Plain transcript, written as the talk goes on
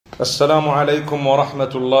السلام عليكم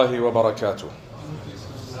ورحمة الله وبركاته.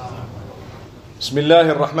 بسم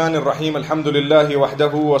الله الرحمن الرحيم. الحمد لله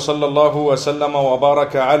وحده وصلى الله وسلم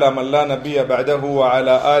وبارك على من لا نبي بعده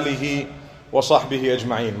وعلى آله وصحبه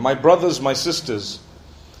أجمعين. My brothers, my sisters,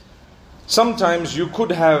 sometimes you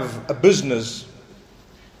could have a business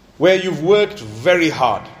where you've worked very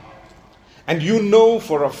hard and you know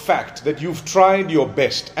for a fact that you've tried your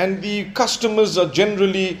best and the customers are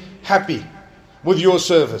generally happy with your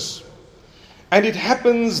service. And it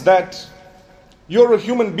happens that you're a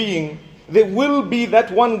human being. There will be that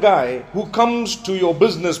one guy who comes to your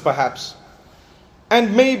business perhaps,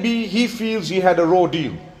 and maybe he feels he had a raw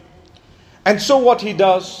deal. And so what he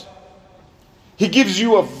does, he gives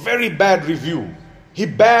you a very bad review. He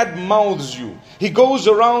bad mouths you. He goes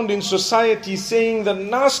around in society saying the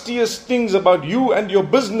nastiest things about you and your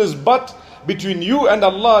business, but between you and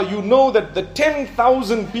Allah, you know that the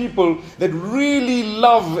 10,000 people that really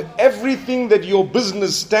love everything that your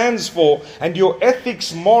business stands for and your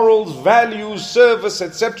ethics, morals, values, service,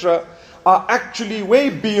 etc. are actually way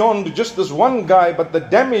beyond just this one guy, but the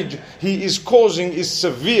damage he is causing is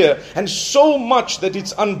severe and so much that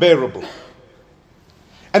it's unbearable.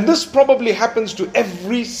 And this probably happens to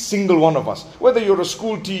every single one of us. Whether you're a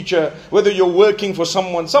school teacher, whether you're working for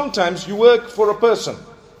someone, sometimes you work for a person.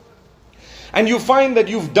 And you find that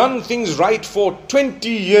you've done things right for 20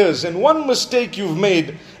 years and one mistake you've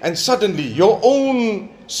made and suddenly your own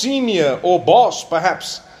senior or boss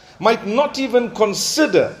perhaps might not even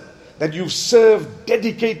consider that you've served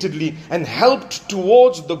dedicatedly and helped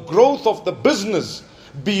towards the growth of the business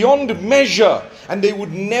beyond measure, and they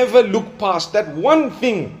would never look past that one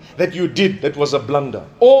thing that you did that was a blunder,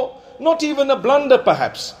 or not even a blunder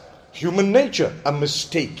perhaps, human nature, a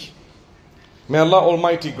mistake. May Allah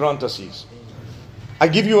Almighty grant us ease. I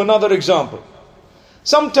give you another example.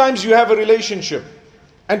 Sometimes you have a relationship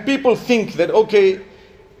and people think that, okay,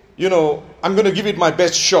 I'm going to give it my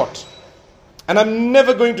best shot and I'm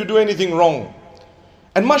never going to do anything wrong.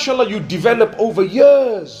 And mashallah, you develop over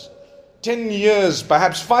years, 10 years,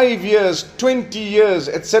 perhaps 5 years, 20 years,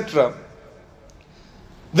 etc.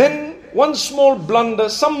 Then one small blunder,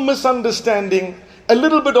 some misunderstanding, a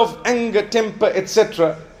little bit of anger, temper,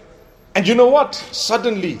 etc. And you know what?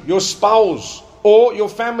 Suddenly your spouse or your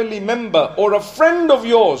family member or a friend of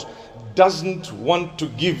yours doesn't want to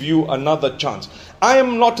give you another chance. I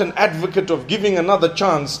am not an advocate of giving another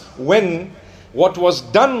chance when what was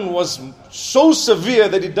done was so severe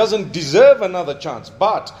that it doesn't deserve another chance.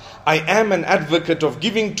 But I am an advocate of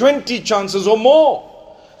giving 20 chances or more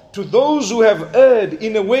to those who have erred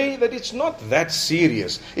in a way that it's not that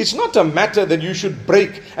serious. It's not a matter that you should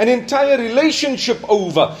break an entire relationship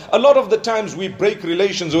over. A lot of the times we break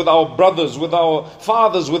relations with our brothers, with our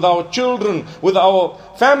fathers, with our children, with our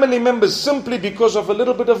family members simply because of a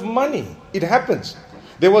little bit of money. It happens.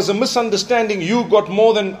 There was a misunderstanding, you got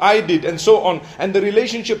more than I did and so on, and the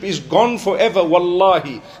relationship is gone forever.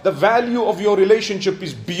 Wallahi, the value of your relationship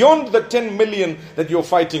is beyond the 10 million that you're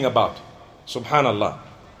fighting about. Subhanallah.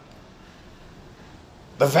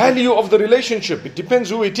 The value of the relationship, it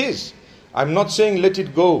depends who it is. I'm not saying let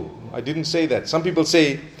it go. I didn't say that. Some people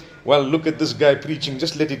say, well, look at this guy preaching,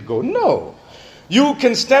 just let it go. No. You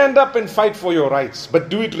can stand up and fight for your rights, but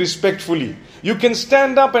do it respectfully. You can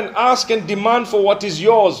stand up and ask and demand for what is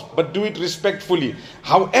yours, but do it respectfully.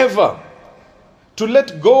 However, to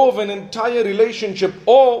let go of an entire relationship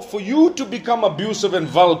or for you to become abusive and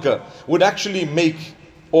vulgar would actually make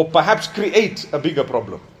or perhaps create a bigger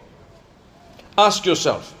problem. Ask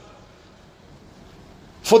yourself,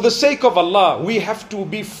 for the sake of Allah, we have to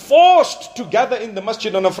be forced to gather in the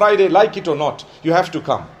masjid on a Friday, like it or not. You have to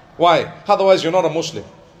come. Why? Otherwise you're not a Muslim.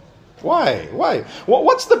 Why?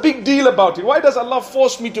 What's the big deal about it? Why does Allah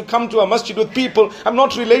force me to come to a masjid with people I'm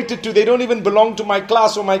not related to? They don't even belong to my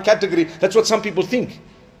class or my category. That's what some people think.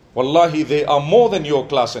 Wallahi, they are more than your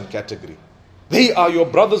class and category. They are your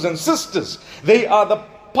brothers and sisters. They are the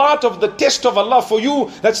part of the test of Allah for you.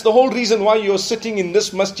 That's the whole reason why you're sitting in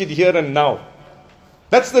this masjid here and now.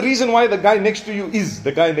 That's the reason why the guy next to you is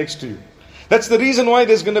the guy next to you. That's the reason why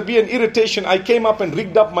there's going to be an irritation. I came up and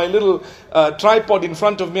rigged up my little tripod in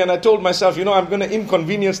front of me and I told myself, I'm going to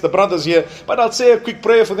inconvenience the brothers here, but I'll say a quick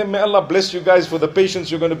prayer for them. May Allah bless you guys for the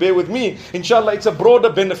patience you're going to bear with me. Inshallah, it's a broader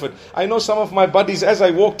benefit. I know some of my buddies, as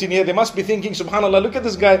I walked in here, they must be thinking, subhanallah, look at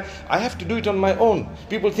this guy. I have to do it on my own.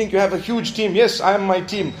 People think you have a huge team. Yes, I am my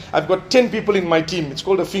team. I've got 10 people in my team. It's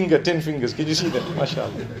called a finger, 10 fingers. Can you see that?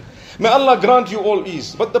 MashaAllah. May Allah grant you all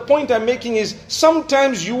ease. But the point I'm making is,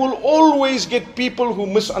 sometimes you will always always get people who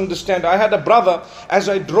misunderstand. I had a brother, as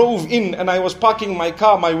I drove in and I was parking my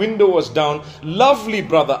car, my window was down. Lovely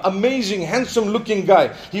brother, amazing, handsome looking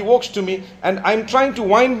guy. He walks to me and I'm trying to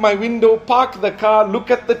wind my window, park the car, look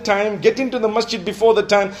at the time, get into the masjid before the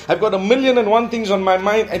time. I've got 1,000,001 things on my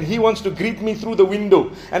mind and he wants to greet me through the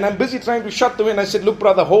window. And I'm busy trying to shut the window. I said, look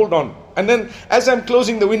brother, hold on. And then as I'm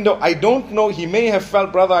closing the window, I don't know, he may have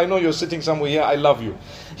felt, brother, I know you're sitting somewhere here, I love you.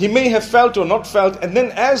 He may have felt or not felt, and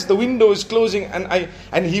then as the window is closing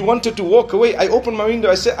and he wanted to walk away, I opened my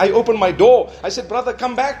window, I opened my door. I said, brother,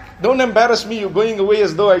 come back. Don't embarrass me. You're going away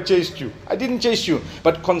as though I chased you. I didn't chase you.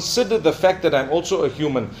 But consider the fact that I'm also a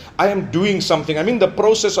human. I am doing something. I'm in the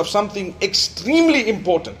process of something extremely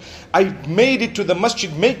important. I made it to the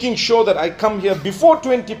masjid, making sure that I come here before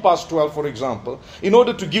 12:20, for example, in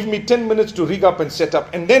order to give me 10 minutes to rig up and set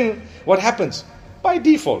up. And then what happens? By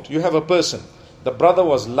default, you have a person. The brother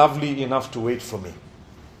was lovely enough to wait for me.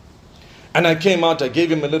 And I came out, I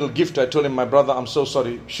gave him a little gift. I told him, my brother, I'm so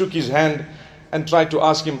sorry. Shook his hand and tried to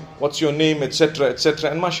ask him, what's your name, etc., etc.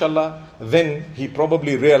 And mashallah, then he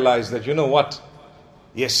probably realized that, you know what?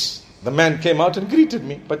 Yes, the man came out and greeted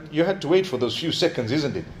me. But you had to wait for those few seconds,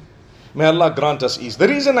 isn't it? May Allah grant us ease. The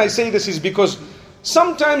reason I say this is because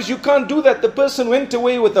sometimes you can't do that. The person went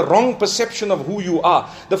away with the wrong perception of who you are.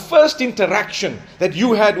 The first interaction that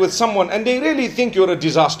you had with someone and they really think you're a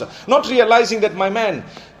disaster. Not realizing that, my man,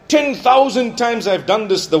 10,000 times I've done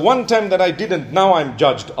this. The one time that I didn't, now I'm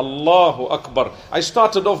judged. Allahu Akbar. I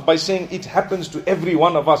started off by saying it happens to every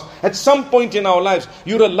one of us. At some point in our lives,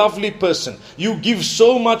 you're a lovely person. You give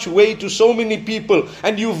so much way to so many people.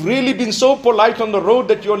 And you've really been so polite on the road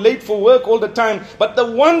that you're late for work all the time. But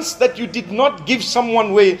the once that you did not give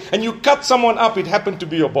someone way and you cut someone up, it happened to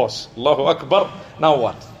be your boss. Allahu Akbar. Now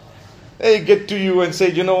what? They get to you and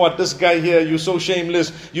say, you know what, this guy here, you're so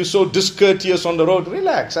shameless, you're so discourteous on the road.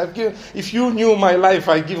 Relax. If you knew my life,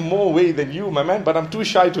 I give more way than you, my man. But I'm too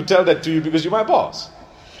shy to tell that to you because you're my boss.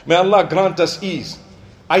 May Allah grant us ease.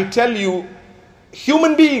 I tell you,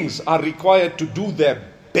 human beings are required to do their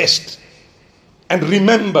best. And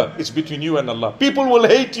remember, it's between you and Allah. People will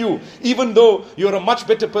hate you even though you're a much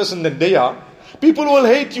better person than they are. People will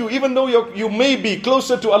hate you even though you may be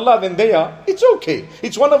closer to Allah than they are. It's okay.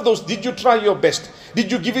 It's one of those, did you try your best? Did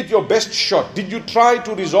you give it your best shot? Did you try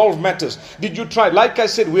to resolve matters? Did you try? Like I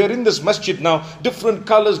said, we are in this masjid now. Different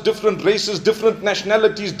colors, different races, different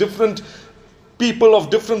nationalities, different people of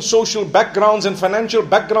different social backgrounds and financial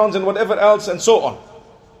backgrounds and whatever else and so on.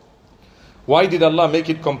 Why did Allah make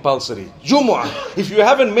it compulsory? Jumu'ah. If you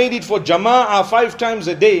haven't made it for Jama'ah 5 times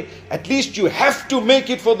a day, at least you have to make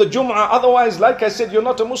it for the Jumu'ah. Otherwise, like I said, you're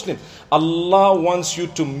not a Muslim. Allah wants you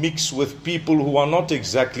to mix with people who are not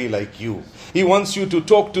exactly like you. He wants you to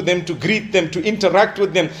talk to them, to greet them, to interact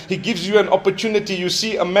with them. He gives you an opportunity. You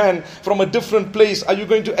see a man from a different place. Are you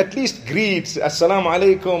going to at least greet? Assalamu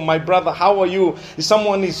alaikum, my brother, how are you? If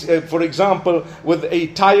someone is, for example, with a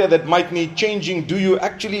tire that might need changing, do you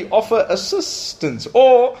actually offer assistance?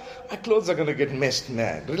 Or, my clothes are going to get messed,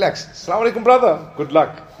 man. Relax. Assalamu alaikum, brother. Good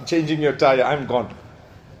luck. Changing your tire. I'm gone.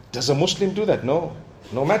 Does a Muslim do that? No.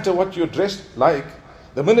 No matter what you're dressed like,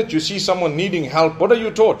 the minute you see someone needing help, what are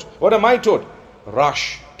you taught? What am I taught?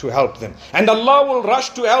 Rush to help them. And Allah will rush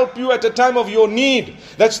to help you at a time of your need.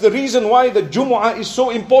 That's the reason why the Jumu'ah is so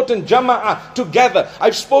important. Jama'ah, together.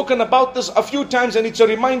 I've spoken about this a few times and it's a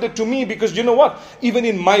reminder to me because you know what? Even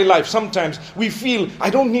in my life, sometimes we feel, I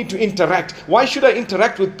don't need to interact. Why should I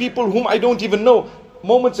interact with people whom I don't even know?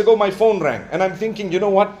 Moments ago, my phone rang and I'm thinking, you know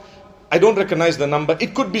what? I don't recognize the number.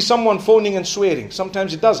 It could be someone phoning and swearing.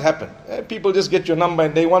 Sometimes it does happen. People just get your number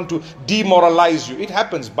and they want to demoralize you. It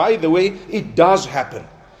happens. By the way, it does happen.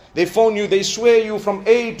 They phone you, they swear you from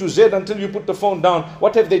A to Z until you put the phone down.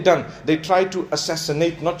 What have they done? They try to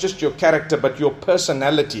assassinate not just your character but your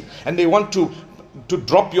personality. And they want to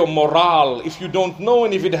drop your morale. If you don't know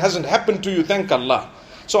and if it hasn't happened to you, thank Allah.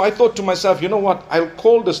 So I thought to myself, you know what, I'll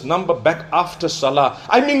call this number back after Salah.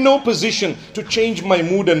 I'm in no position to change my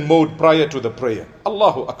mood and mode prior to the prayer.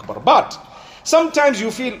 Allahu Akbar. But sometimes you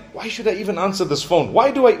feel, why should I even answer this phone?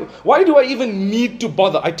 Why do I even need to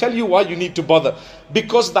bother? I tell you why you need to bother.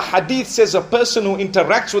 Because the hadith says a person who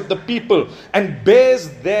interacts with the people and bears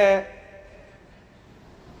their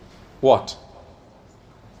what?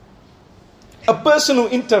 A person who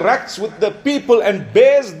interacts with the people and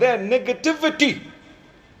bears their negativity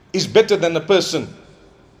is better than a person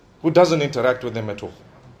who doesn't interact with them at all.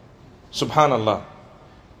 Subhanallah.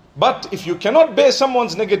 But if you cannot bear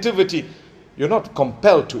someone's negativity, you're not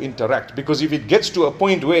compelled to interact. Because if it gets to a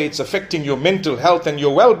point where it's affecting your mental health and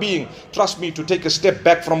your well-being, trust me, to take a step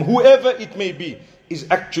back from whoever it may be is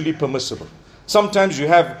actually permissible. Sometimes you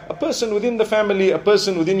have a person within the family, a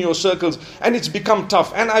person within your circles, and it's become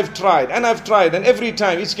tough. And I've tried, and every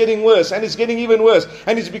time it's getting worse, and it's getting even worse,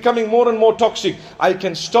 and it's becoming more and more toxic. I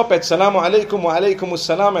can stop at Salamu alaikum wa alaikum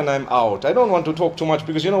assalam and I'm out. I don't want to talk too much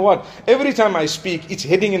because you know what? Every time I speak, it's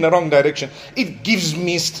heading in the wrong direction. It gives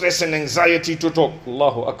me stress and anxiety to talk.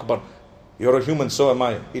 Allahu Akbar. You're a human, so am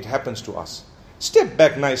I. It happens to us. Step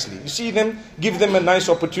back nicely. You see them, give them a nice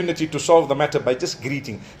opportunity to solve the matter by just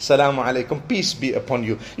greeting. Salamu alaikum, peace be upon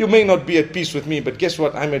you. You may not be at peace with me, but guess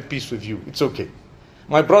what? I'm at peace with you. It's okay.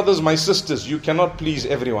 My brothers, my sisters, you cannot please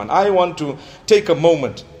everyone. I want to take a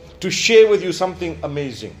moment to share with you something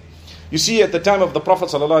amazing. You see, at the time of the Prophet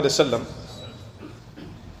ﷺ,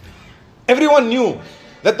 everyone knew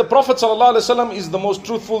that the Prophet ﷺ is the most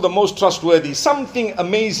truthful, the most trustworthy. Something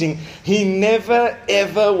amazing. He never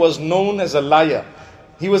ever was known as a liar.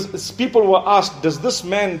 People were asked, does this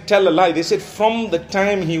man tell a lie? They said, from the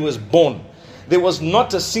time he was born, there was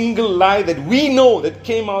not a single lie that we know that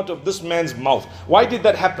came out of this man's mouth. Why did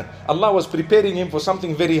that happen? Allah was preparing him for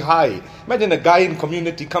something very high. Imagine a guy in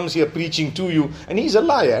community comes here preaching to you and he's a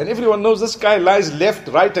liar. And everyone knows this guy lies left,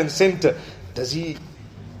 right and center. Does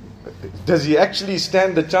he actually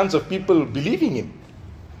stand the chance of people believing him?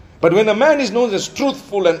 But when a man is known as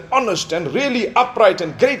truthful and honest and really upright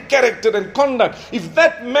and great character and conduct, if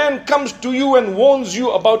that man comes to you and warns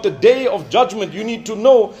you about a day of judgment, you need to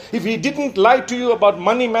know, if he didn't lie to you about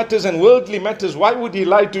money matters and worldly matters, why would he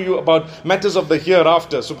lie to you about matters of the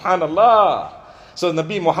hereafter? Subhanallah. So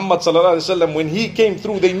Nabi Muhammad sallallahu alaihi wasallam, when he came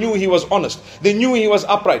through, they knew he was honest. They knew he was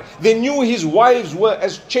upright. They knew his wives were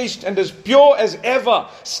as chaste and as pure as ever.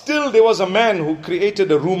 Still, there was a man who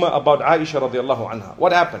created a rumor about Aisha radiallahu anha.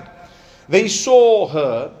 What happened? They saw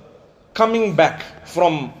her coming back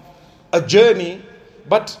from a journey,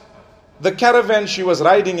 but the caravan she was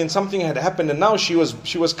riding in, something had happened, and now she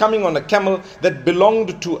was coming on a camel that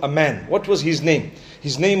belonged to a man. What was his name?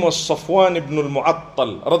 His name was Safwan ibn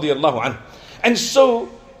al-Mu'attal radiallahu anhu. And so,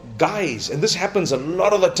 guys, and this happens a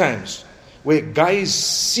lot of the times, where guys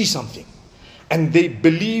see something and they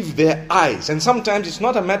believe their eyes. And sometimes it's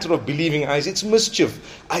not a matter of believing eyes, it's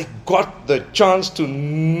mischief. I got the chance to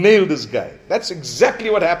nail this guy. That's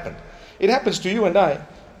exactly what happened. It happens to you and I.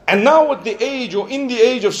 And now at the age, or in the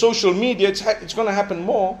age of social media, it's going to happen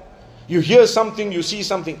more. You hear something, you see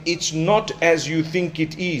something. It's not as you think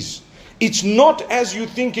it is. It's not as you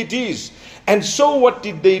think it is. And so what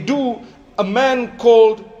did they do? A man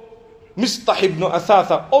called Mistah ibn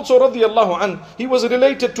Athatha, also radiallahu anhu, he was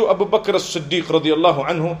related to Abu Bakr as-Siddiq radiallahu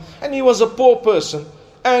anhu, and he was a poor person,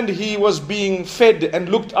 and he was being fed and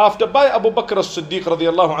looked after by Abu Bakr as-Siddiq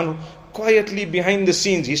radiallahu anhu. Quietly behind the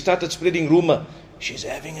scenes, he started spreading rumor. She's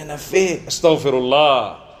having an affair.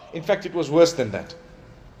 Astaghfirullah. In fact, it was worse than that.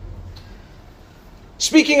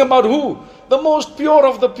 Speaking about who? The most pure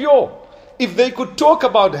of the pure. If they could talk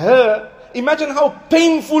about her, imagine how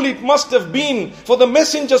painful it must have been for the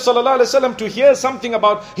Messenger ﷺ to hear something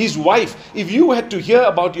about his wife. If you had to hear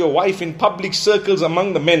about your wife in public circles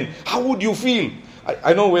among the men, how would you feel?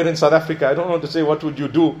 I know we're in South Africa, I don't want to say what would you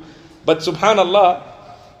do, but subhanallah,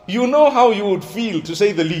 you know how you would feel, to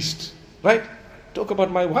say the least, right? Talk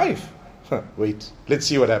about my wife. Wait, let's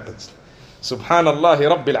see what happens. Subhanallahi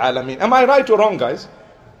Rabbil Alameen. Am I right or wrong, guys?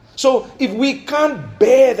 So if we can't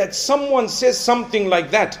bear that someone says something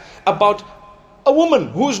like that about a woman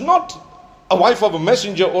who's not a wife of a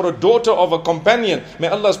messenger or a daughter of a companion, may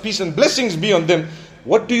Allah's peace and blessings be on them,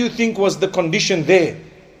 what do you think was the condition there?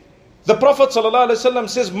 The Prophet ﷺ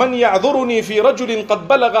says, "Man ya'dhuruni fi rajulin qad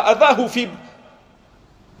balagha adahu fi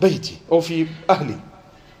bayti or fi ahli."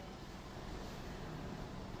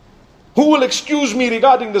 Who will excuse me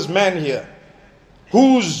regarding this man here,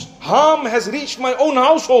 whose harm has reached my own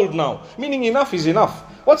household now? Meaning enough is enough.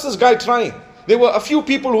 What's this guy trying? There were a few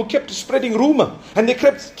people who kept spreading rumor and they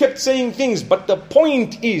kept saying things. But the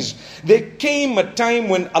point is, there came a time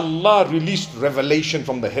when Allah released revelation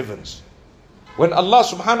from the heavens. When Allah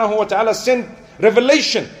subhanahu wa ta'ala sent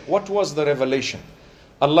revelation, what was the revelation?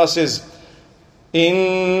 Allah says,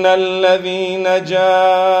 إِنَّ الَّذِينَ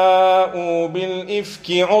جَاءُوا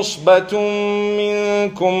بِالْإِفْكِ عُصْبَةٌ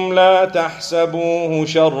مِّنكُمْ لَا تَحْسَبُوهُ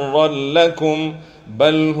شَرًّا لَكُمْ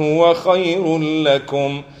بَلْ هُوَ خَيْرٌ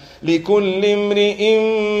لَكُمْ لِكُلِّ امْرِئٍ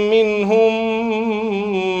مِّنْهُمْ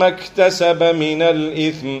مَا اكْتَسَبَ مِنَ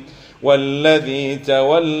الْإِثْمِ وَالَّذِي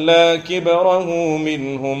تَوَلَّى كِبْرَهُ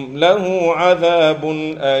مِنْهُمْ لَهُ عَذَابٌ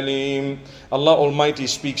أَلِيمٌ. Allah Almighty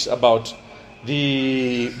speaks about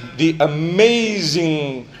the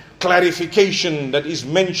amazing clarification that is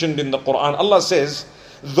mentioned in the Quran. Allah says,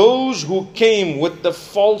 those who came with the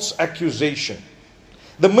false accusation,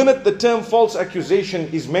 The minute the term false accusation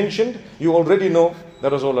is mentioned, you already know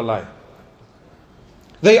that was all a lie.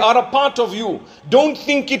 They are a part of you. Don't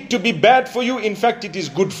think it to be bad for you. In fact, it is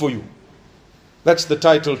good for you. That's the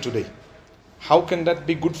title today. How can that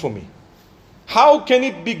be good for me? How can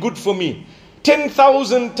it be good for me?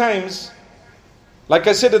 10,000 times, like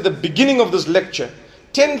I said at the beginning of this lecture,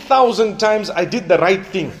 10,000 times I did the right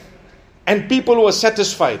thing and people were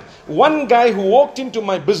satisfied. One guy who walked into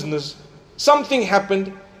my business, something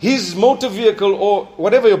happened, his motor vehicle or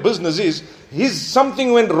whatever your business is,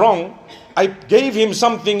 something went wrong. I gave him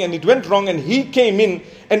something and it went wrong, and he came in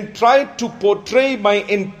and tried to portray my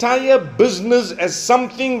entire business as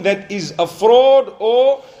something that is a fraud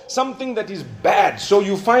or something that is bad. So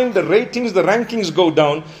you find the ratings, the rankings go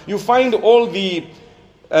down. You find all the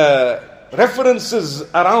references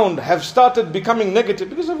around have started becoming negative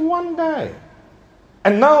because of one guy.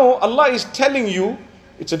 And now Allah is telling you,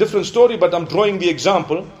 it's a different story, but I'm drawing the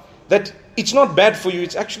example, that it's not bad for you,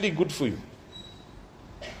 it's actually good for you.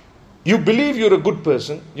 You believe you're a good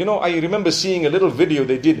person. You know, I remember seeing a little video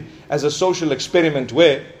they did as a social experiment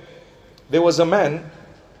where there was a man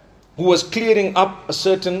who was clearing up a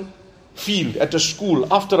certain field at a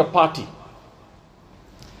school after a party.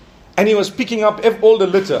 And he was picking up all the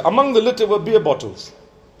litter. Among the litter were beer bottles.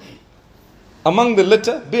 Among the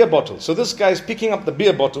litter, beer bottles. So this guy is picking up the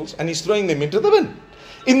beer bottles and he's throwing them into the bin.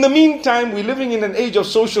 In the meantime, we're living in an age of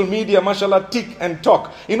social media, mashallah, tick and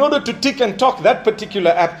talk. In order to tick and talk that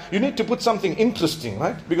particular app, you need to put something interesting,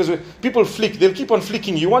 right? Because when people flick, they'll keep on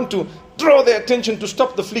flicking. You want to draw their attention to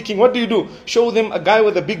stop the flicking. What do? Show them a guy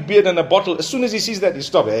with a big beard and a bottle. As soon as he sees that, he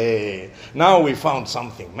stops. Hey, now we found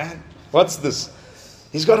something, man. What's this?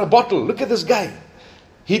 He's got a bottle. Look at this guy.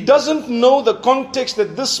 He doesn't know the context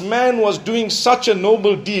that this man was doing such a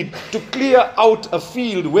noble deed to clear out a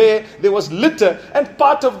field where there was litter, and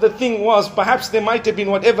part of the thing was perhaps there might have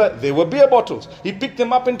been whatever, they were beer bottles. He picked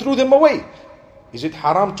them up and threw them away. Is it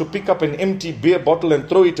haram to pick up an empty beer bottle and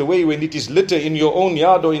throw it away when it is litter in your own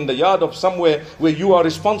yard or in the yard of somewhere where you are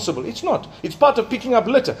responsible? It's not. It's part of picking up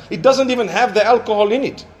litter. It doesn't even have the alcohol in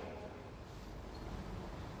it.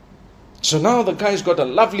 So now the guy's got a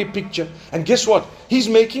lovely picture, and guess what? He's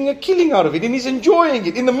making a killing out of it and he's enjoying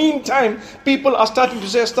it. In the meantime, people are starting to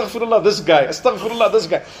say, astaghfirullah, this guy, astaghfirullah, this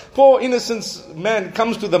guy. Poor innocent man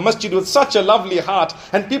comes to the masjid with such a lovely heart,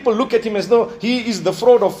 and people look at him as though he is the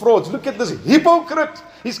fraud of frauds. Look at this hypocrite.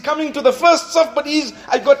 He's coming to the first saf, but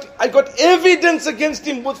I got evidence against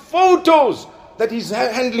him with photos that he's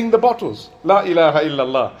handling the bottles. La ilaha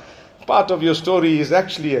illallah. Part of your story is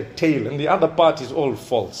actually a tale, and the other part is all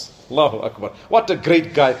false. Allahu Akbar. What a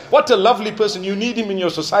great guy. What a lovely person. You need him in your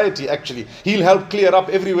society actually. He'll help clear up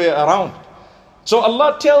everywhere around. So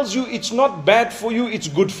Allah tells you it's not bad for you, it's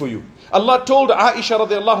good for you. Allah told Aisha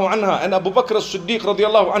radiallahu anha and Abu Bakr as-Siddiq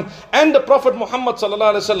radiallahu anhu and the Prophet Muhammad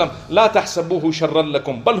sallallahu alayhi wa sallam, لا تحسبوه شرا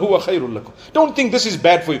لكم بل هو خير لكم. Don't think this is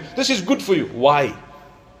bad for you. This is good for you. Why?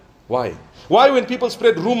 Why when people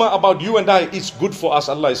spread rumor about you and I, it's good for us.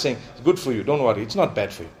 Allah is saying, it's good for you. Don't worry. It's not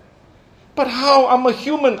bad for you. But how? I'm a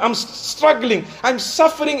human. I'm struggling. I'm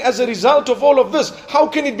suffering as a result of all of this. How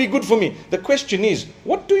can it be good for me? The question is,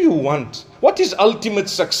 what do you want? What is ultimate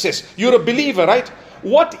success? You're a believer, right?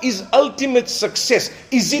 What is ultimate success?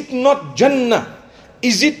 Is it not Jannah?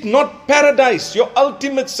 Is it not paradise? Your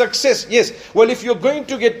ultimate success? Yes. Well, if you're going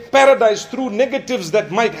to get paradise through negatives that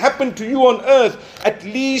might happen to you on earth, at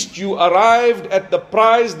least you arrived at the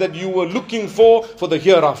prize that you were looking for the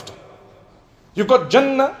hereafter. You got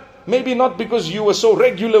Jannah. Maybe not because you were so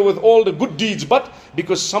regular with all the good deeds, but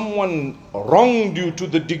because someone wronged you to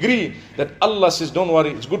the degree that Allah says, don't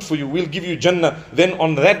worry, it's good for you, we'll give you Jannah. Then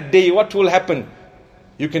on that day, what will happen?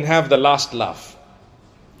 You can have the last laugh.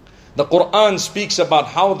 The Quran speaks about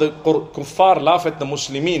how the kuffar laugh at the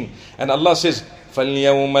Muslimin. And Allah says,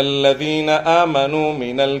 فَالْيَوْمَ الَّذِينَ آمَنُوا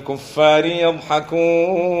مِنَ الْكُفَّارِ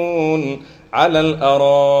يَضْحَكُونَ عَلَى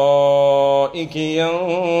الْأَرَائِكِ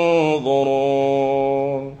يَنظُرُونَ.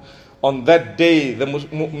 On that day, the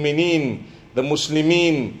mu'mineen, the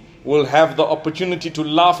Muslimin will have the opportunity to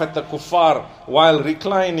laugh at the kuffar while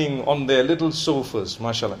reclining on their little sofas,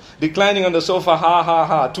 mashallah. Reclining on the sofa, ha ha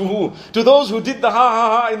ha. To who? To those who did the ha ha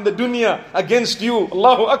ha in the dunya against you.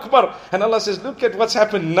 Allahu Akbar. And Allah says, look at what's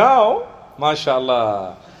happened now.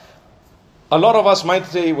 Mashallah. A lot of us might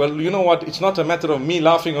say, well, you know what? It's not a matter of me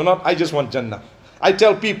laughing or not. I just want Jannah. I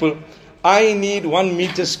tell people, I need 1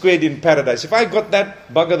 meter squared in paradise. If I got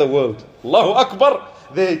that, bugger the world. Allahu Akbar.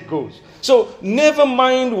 there it goes. So never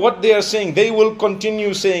mind what they are saying. They will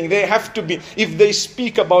continue saying. They have to be. If they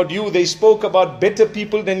speak about you, they spoke about better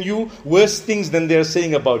people than you, worse things than they are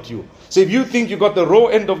saying about you. So if you think you got the raw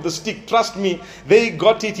end of the stick, trust me, they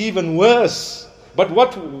got it even worse. But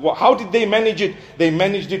how did they manage it? They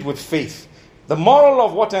managed it with faith. The moral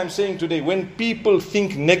of what I'm saying today, when people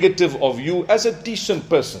think negative of you as a decent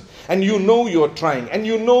person, and you know you're trying, and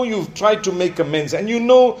you know you've tried to make amends, and you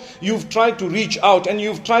know you've tried to reach out, and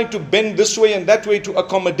you've tried to bend this way and that way to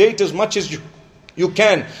accommodate as much as you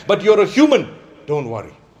can, but you're a human, don't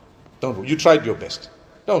worry. Don't worry. You tried your best.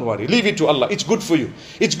 Don't worry. Leave it to Allah. It's good for you.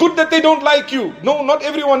 It's good that they don't like you. No, not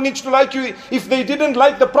everyone needs to like you. If they didn't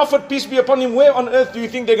like the Prophet, peace be upon him, where on earth do you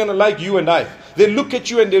think they're going to like you and I? They look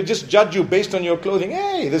at you and they'll just judge you based on your clothing.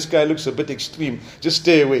 Hey, this guy looks a bit extreme. Just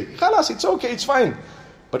stay away. Khalas, it's okay. It's fine.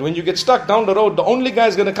 But when you get stuck down the road, the only guy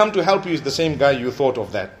who's going to come to help you is the same guy you thought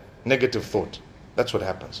of that negative thought. That's what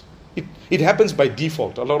happens. It happens by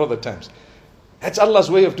default a lot of the times. That's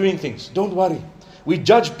Allah's way of doing things. Don't worry. We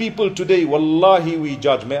judge people today. Wallahi, we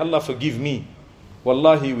judge. May Allah forgive me.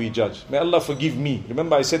 Wallahi, we judge. May Allah forgive me.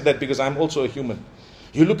 Remember, I said that because I'm also a human.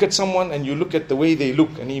 You look at someone and you look at the way they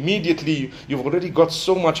look, and immediately you've already got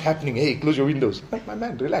so much happening. Hey, close your windows. My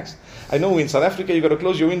man, relax. I know in South Africa you got to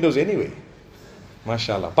close your windows anyway.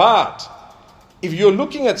 MashaAllah. But if you're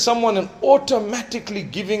looking at someone and automatically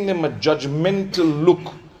giving them a judgmental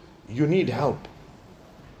look, you need help.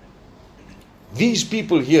 These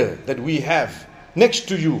people here that we have next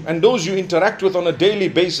to you and those you interact with on a daily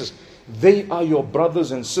basis, they are your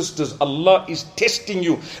brothers and sisters. Allah is testing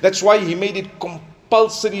you. That's why He made it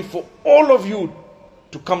compulsory for all of you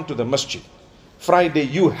to come to the masjid. Friday,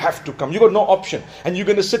 you have to come. You got no option. And you're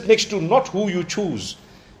going to sit next to not who you choose.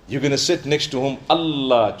 You're going to sit next to whom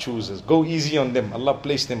Allah chooses. Go easy on them. Allah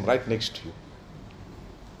placed them right next to you.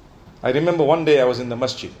 I remember one day I was in the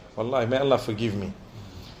masjid. Wallahi, may Allah forgive me.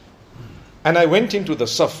 And I went into the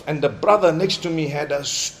saf, and the brother next to me had a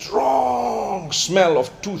strong smell of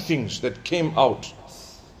two things that came out.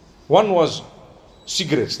 One was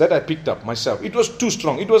cigarettes that I picked up myself. It was too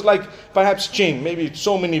strong. It was like perhaps chain, maybe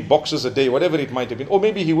so many boxes a day, whatever it might have been. Or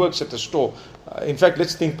maybe he works at a store. In fact,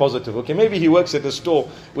 let's think positive. Okay, maybe he works at a store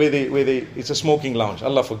where it's a smoking lounge.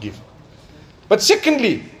 Allah forgive. But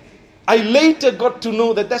secondly, I later got to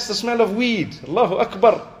know that that's the smell of weed. Allahu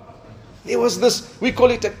Akbar. There was this, we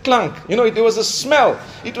call it a clunk. There was a smell.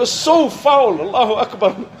 It was so foul. Allahu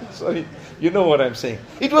Akbar. Sorry, you know what I'm saying.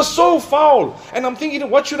 It was so foul. And I'm thinking,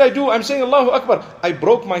 what should I do? I'm saying Allahu Akbar. I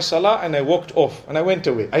broke my salah and I walked off and I went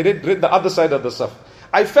away. I read the other side of the saf.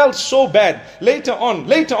 I felt so bad. Later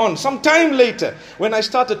on, some time later, when I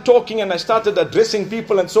started talking and I started addressing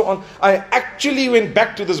people and so on, I actually went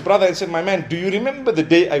back to this brother and said, my man, do you remember the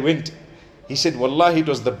day I went? He said, Wallahi, it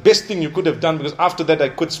was the best thing you could have done, because after that I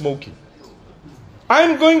quit smoking.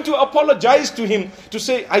 I'm going to apologize to him to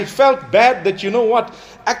say, I felt bad that,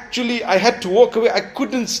 actually I had to walk away. I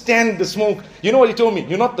couldn't stand the smoke. You know what he told me?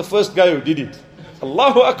 You're not the first guy who did it.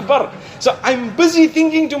 Allahu Akbar. So I'm busy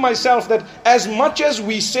thinking to myself that as much as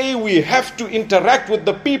we say we have to interact with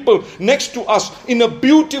the people next to us in a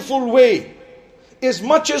beautiful way, as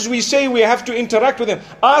much as we say we have to interact with them,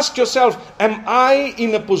 ask yourself, am I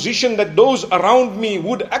in a position that those around me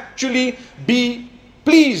would actually be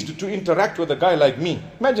pleased to interact with a guy like me?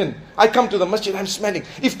 Imagine, I come to the masjid, I'm smelling.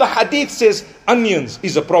 If the hadith says onions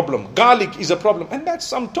is a problem, garlic is a problem, and that's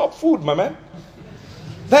some top food, my man.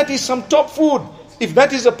 That is some top food. If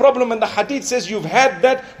that is a problem and the hadith says you've had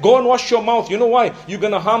that, go and wash your mouth. You know why? You're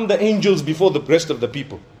going to harm the angels before the rest of the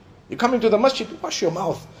people. You come into the masjid, wash your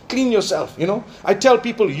mouth, clean yourself, I tell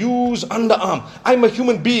people, use underarm. I'm a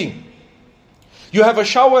human being. You have a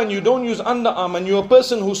shower and you don't use underarm and you're a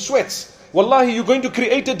person who sweats. Wallahi, you're going to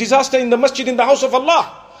create a disaster in the masjid, in the house of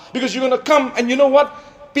Allah. Because you're going to come and you know what?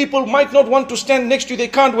 People might not want to stand next to you. They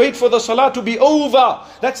can't wait for the salah to be over.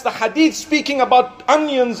 That's the hadith speaking about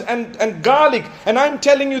onions and garlic. And I'm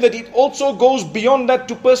telling you that it also goes beyond that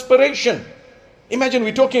to perspiration. Imagine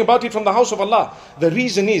we're talking about it from the house of Allah. The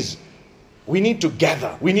reason is, we need to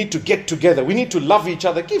gather. We need to get together. We need to love each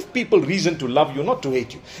other. Give people reason to love you, not to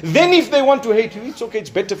hate you. Then if they want to hate you, it's okay. It's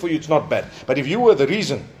better for you. It's not bad. But if you were the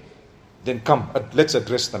reason, then come, let's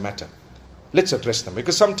address the matter. Let's address them.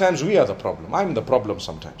 Because sometimes we are the problem. I'm the problem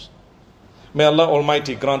sometimes. May Allah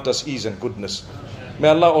Almighty grant us ease and goodness. May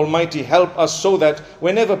Allah Almighty help us so that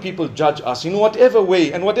whenever people judge us, in whatever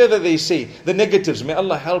way and whatever they say, the negatives, may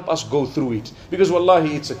Allah help us go through it. Because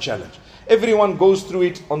wallahi, it's a challenge. Everyone goes through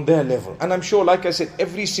it on their level. And I'm sure, like I said,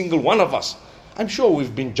 every single one of us, I'm sure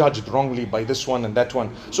we've been judged wrongly by this one and that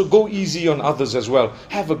one. So go easy on others as well.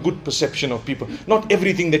 Have a good perception of people. Not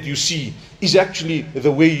everything that you see is actually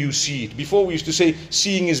the way you see it. Before we used to say,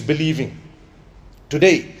 seeing is believing.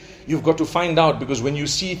 Today, you've got to find out, because when you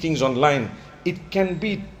see things online, it can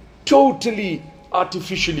be totally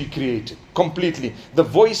artificially created. Completely. The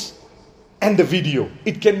voice and the video,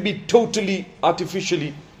 it can be totally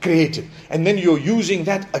artificially created. And then you're using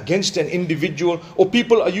that against an individual, or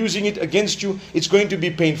people are using it against you. It's going to be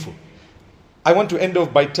painful. I want to end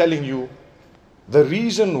off by telling you the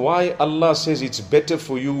reason why Allah says it's better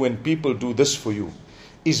for you when people do this for you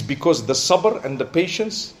is because the sabr and the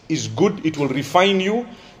patience is good. It will refine you.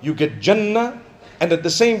 You get Jannah. And at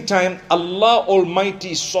the same time, Allah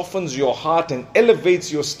Almighty softens your heart and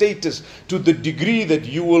elevates your status to the degree that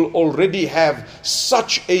you will already have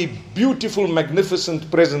such a beautiful,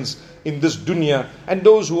 magnificent presence in this dunya. And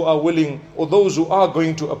those who are willing, or those who are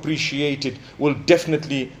going to appreciate it, will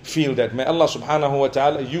definitely feel that. May Allah subhanahu wa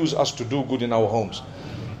ta'ala use us to do good in our homes.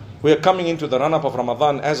 We are coming into the run-up of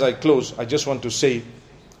Ramadan. As I close, I just want to say,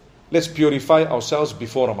 let's purify ourselves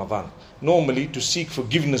before Ramadan. Normally, to seek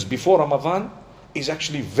forgiveness before Ramadan is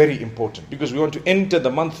actually very important, because we want to enter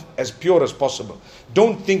the month as pure as possible.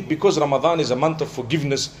 Don't think because Ramadan is a month of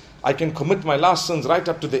forgiveness, I can commit my last sins right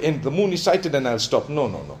up to the end. The moon is sighted and I'll stop.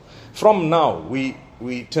 No. From now, we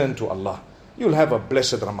turn to Allah. You'll have a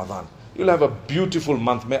blessed Ramadan. You'll have a beautiful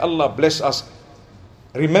month. May Allah bless us.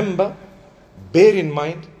 Remember, bear in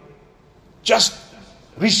mind, just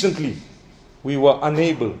recently, we were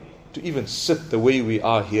unable to even sit the way we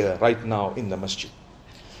are here right now in the masjid.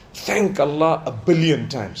 Thank Allah a billion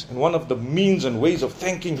times. And one of the means and ways of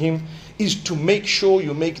thanking Him is to make sure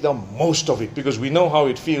you make the most of it, because we know how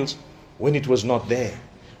it feels when it was not there.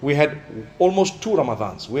 We had almost 2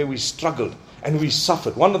 Ramadans where we struggled and we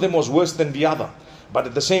suffered. One of them was worse than the other. But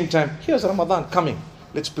at the same time, here's Ramadan coming.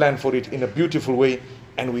 Let's plan for it in a beautiful way,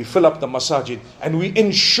 and we fill up the masajid and we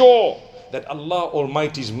ensure that Allah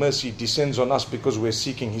Almighty's mercy descends on us, because we're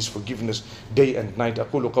seeking His forgiveness day and night.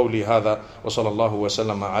 أقول قولي هذا وصلى الله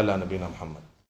وسلم على نبينا محمد.